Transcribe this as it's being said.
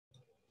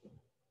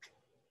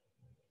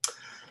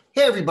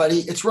Hey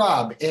everybody, it's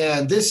Rob,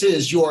 and this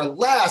is your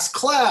last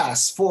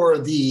class for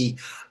the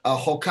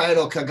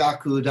Hokkaido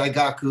Kagaku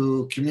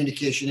Daigaku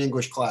Communication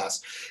English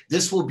class.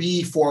 This will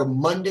be for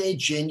Monday,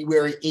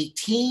 January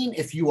 18,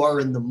 if you are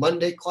in the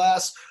Monday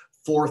class,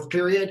 fourth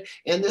period,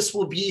 and this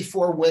will be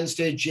for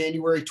Wednesday,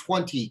 January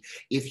 20,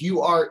 if you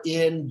are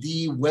in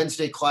the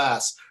Wednesday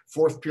class,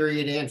 fourth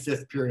period and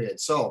fifth period.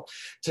 So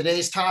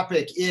today's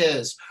topic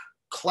is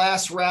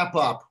class wrap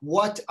up,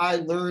 what I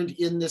learned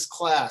in this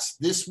class.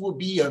 This will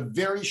be a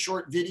very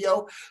short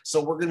video,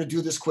 so we're going to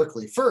do this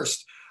quickly.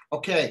 First,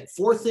 okay,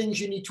 4 things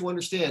you need to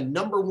understand.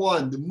 Number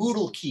 1, the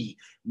Moodle key.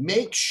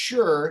 Make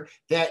sure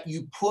that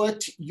you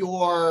put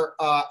your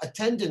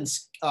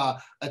attendance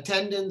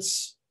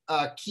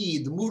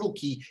key, the Moodle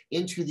key,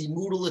 into the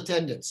Moodle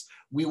attendance.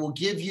 We will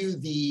give you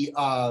the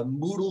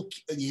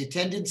the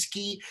attendance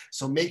key,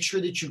 so make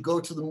sure that you go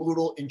to the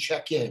Moodle and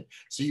check in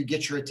so you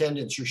get your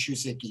attendance, your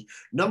HUSfinal.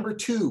 Number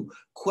 2,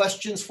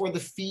 questions for the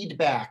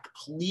feedback.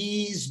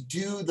 Please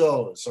do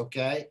those,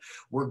 okay?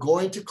 We're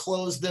going to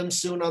close them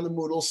soon on the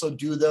Moodle, so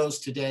do those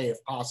today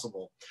if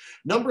possible.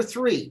 Number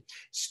 3,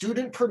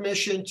 student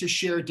permission to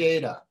share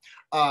data.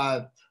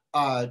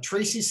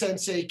 Tracy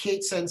Sensei,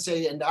 Kate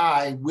Sensei, and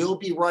I will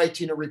be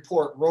writing a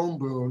report,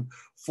 Ronbun,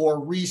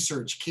 for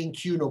research,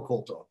 Kinkyū no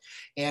Koto.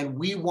 And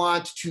we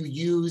want to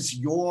use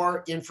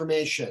your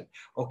information,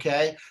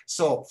 okay?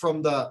 So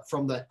from the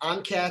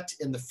enquete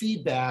and the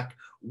feedback,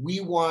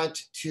 we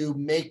want to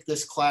make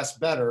this class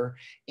better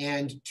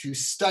and to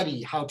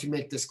study how to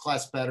make this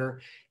class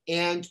better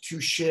and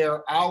to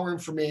share our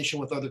information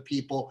with other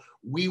people.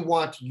 We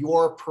want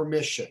your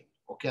permission.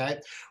 Okay,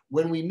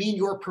 when we mean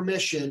your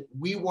permission,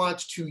 we want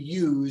to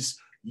use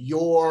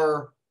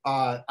your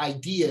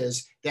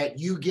ideas that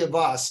you give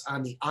us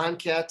on the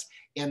enquete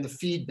and the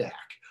feedback.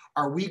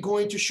 Are we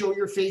going to show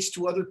your face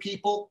to other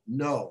people?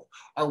 No.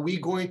 Are we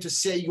going to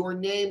say your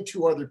name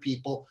to other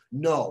people?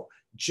 No.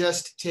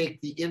 Just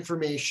take the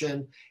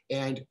information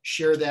and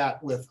share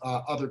that with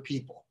other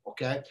people,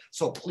 okay?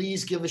 So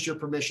please give us your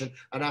permission.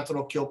 Anata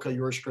no kyoka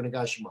yoroshiku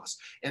onegaishimasu.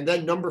 And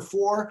then number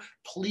 4,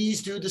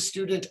 please do the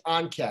student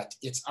enquete.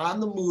 It's on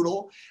the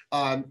Moodle.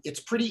 It's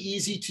pretty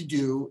easy to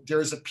do.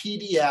 There's a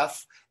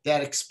PDF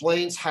that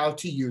explains how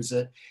to use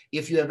it.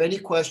 If you have any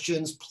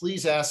questions,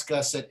 please ask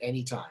us at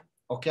any time.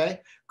 Okay,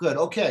 good.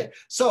 Okay,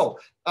 so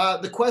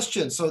the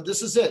questions. So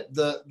this is it.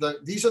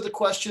 These are the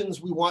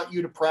questions we want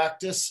you to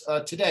practice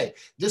today.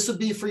 This will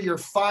be for your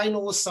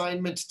final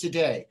assignment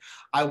today.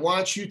 I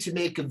want you to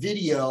make a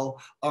video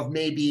of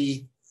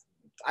maybe,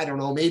 I don't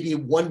know, maybe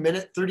 1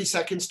 minute, 30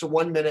 seconds to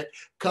 1 minute,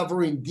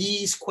 covering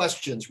these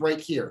questions right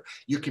here.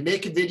 You can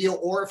make a video,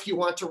 or if you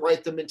want to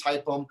write them and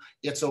type them,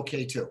 it's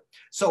okay too.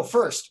 So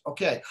first,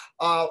 okay,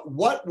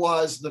 what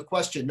was the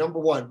question? Number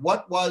 1,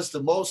 what was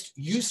the most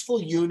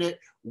useful unit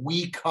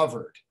we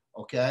covered?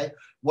 Okay,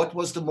 what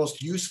was the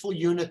most useful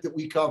unit that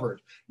we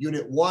covered?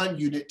 Unit 1,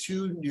 Unit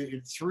 2,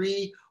 Unit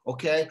 3,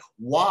 okay?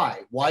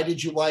 Why? Why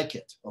did you like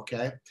it?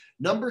 Okay.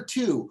 Number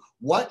 2,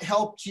 what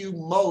helped you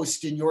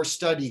most in your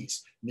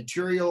studies?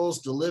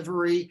 Materials,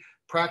 delivery,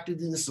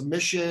 practicing the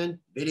submission,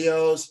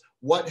 videos,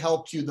 what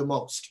helped you the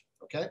most?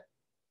 Okay.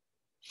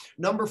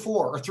 Number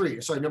 3,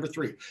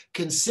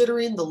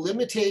 considering the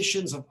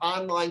limitations of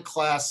online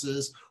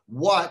classes,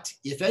 what,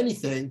 if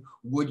anything,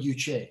 would you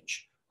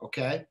change?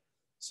 Okay,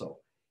 so,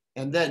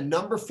 and then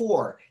number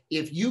 4,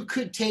 if you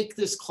could take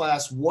this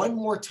class one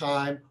more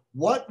time,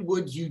 what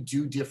would you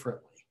do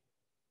differently?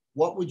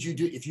 What would you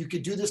do? If you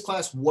could do this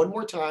class one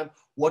more time,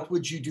 what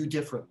would you do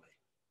differently?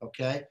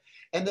 Okay,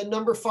 and then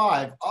number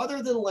 5,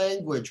 other than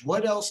language,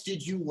 what else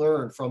did you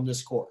learn from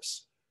this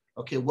course?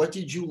 Okay, what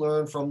did you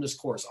learn from this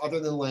course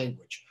other than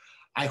language?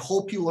 I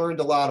hope you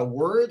learned a lot of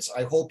words.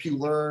 I hope you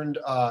learned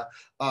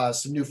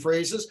some new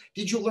phrases.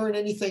 Did you learn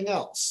anything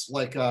else,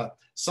 like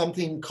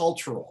something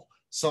cultural,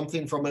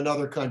 something from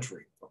another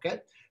country? Okay,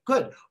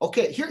 good.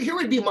 Okay, here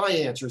would be my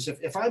answers.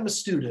 If I'm a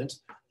student,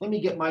 let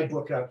me get my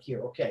book out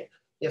here. Okay,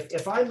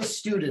 if I'm a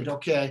student,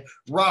 okay,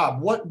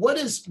 Rob, what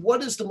is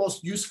the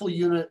most useful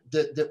unit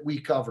that we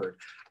covered?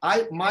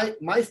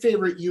 My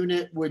favorite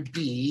unit would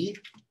be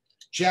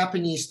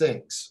Japanese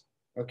things.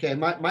 Okay,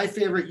 my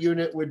favorite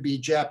unit would be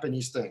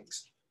Japanese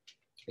things.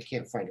 I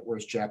can't find it.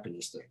 Where's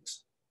Japanese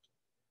things?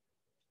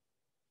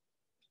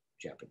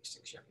 Japanese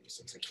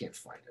things. I can't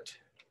find it.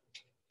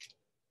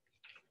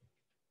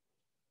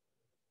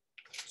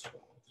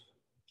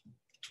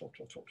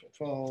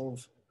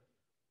 12.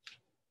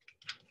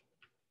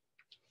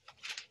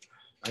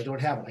 I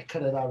don't have it. I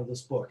cut it out of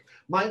this book.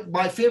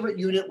 My favorite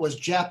unit was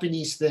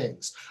Japanese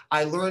things.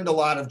 I learned a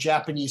lot of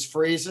Japanese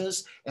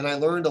phrases, and I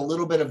learned a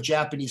little bit of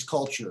Japanese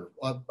culture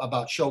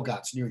about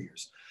Shogatsu, New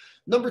Year's.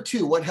 Number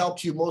 2, what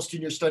helped you most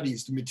in your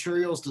studies? The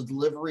materials, the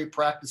delivery,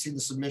 practicing the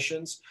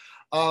submissions.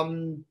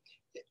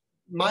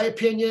 My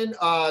opinion,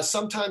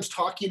 sometimes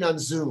talking on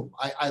Zoom.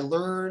 I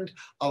learned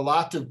a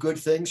lot of good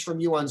things from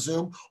you on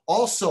Zoom.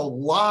 Also,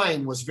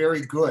 line was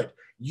very good.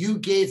 You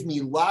gave me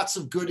lots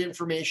of good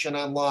information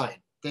online.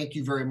 Thank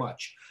you very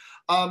much.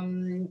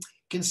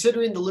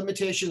 Considering the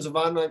limitations of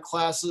online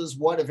classes,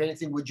 what, if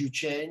anything, would you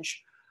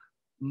change?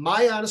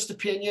 My honest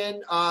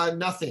opinion,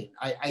 nothing.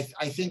 I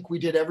think we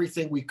did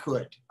everything we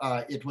could.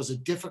 It was a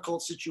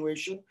difficult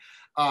situation.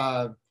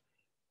 Uh,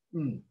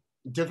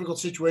 Difficult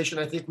situation.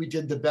 I think we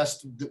did the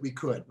best that we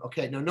could.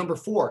 Okay, now number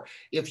 4,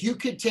 if you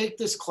could take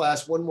this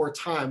class one more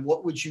time,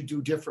 what would you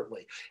do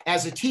differently?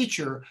 As a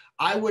teacher,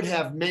 I would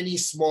have many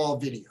small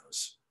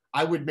videos.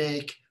 I would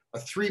make a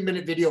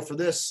 3-minute video for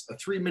this, a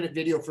 3-minute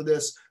video for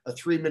this, a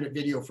 3-minute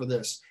video for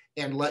this,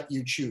 and let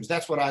you choose.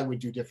 That's what I would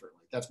do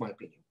differently. That's my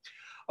opinion.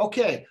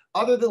 Okay,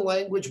 other than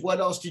language, what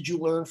else did you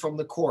learn from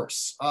the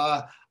course?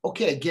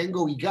 Okay,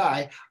 Gengo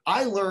Igai,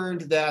 I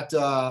learned that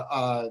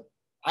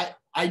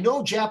I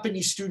know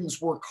Japanese students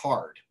work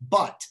hard,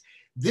 but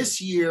this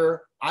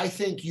year, I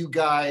think you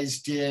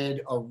guys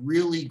did a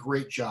really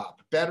great job,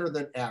 better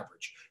than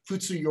average.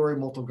 Futsuyori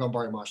moto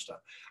gambarimashita.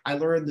 I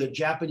learned that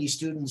Japanese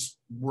students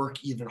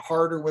work even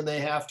harder when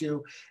they have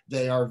to.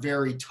 They are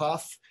very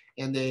tough,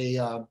 and they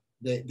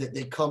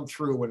come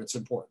through when it's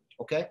important.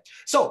 Okay,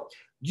 so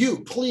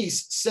you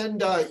please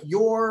send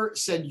your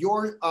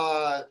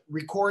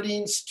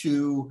recordings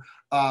to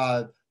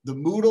the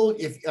Moodle.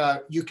 If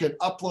you can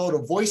upload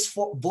a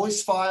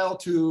voice file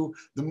to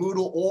the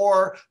Moodle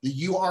or the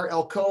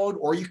URL code,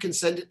 or you can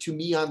send it to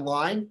me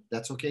online.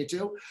 That's okay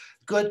too.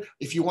 Good.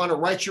 If you want to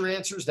write your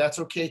answers, that's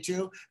okay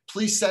too.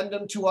 Please send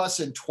them to us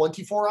in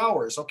 24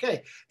 hours.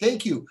 Okay.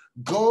 Thank you.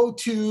 Go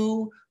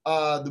to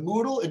the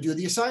Moodle and do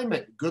the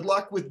assignment. Good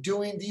luck with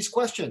doing these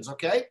questions.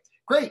 Okay.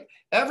 Great.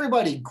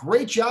 Everybody,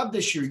 great job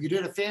this year. You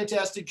did a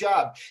fantastic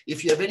job.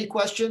 If you have any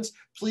questions,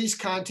 please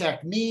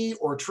contact me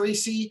or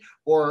Tracy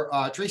or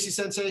Tracy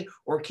Sensei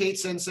or Kate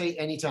Sensei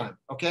anytime.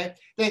 Okay.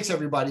 Thanks,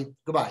 everybody.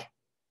 Goodbye.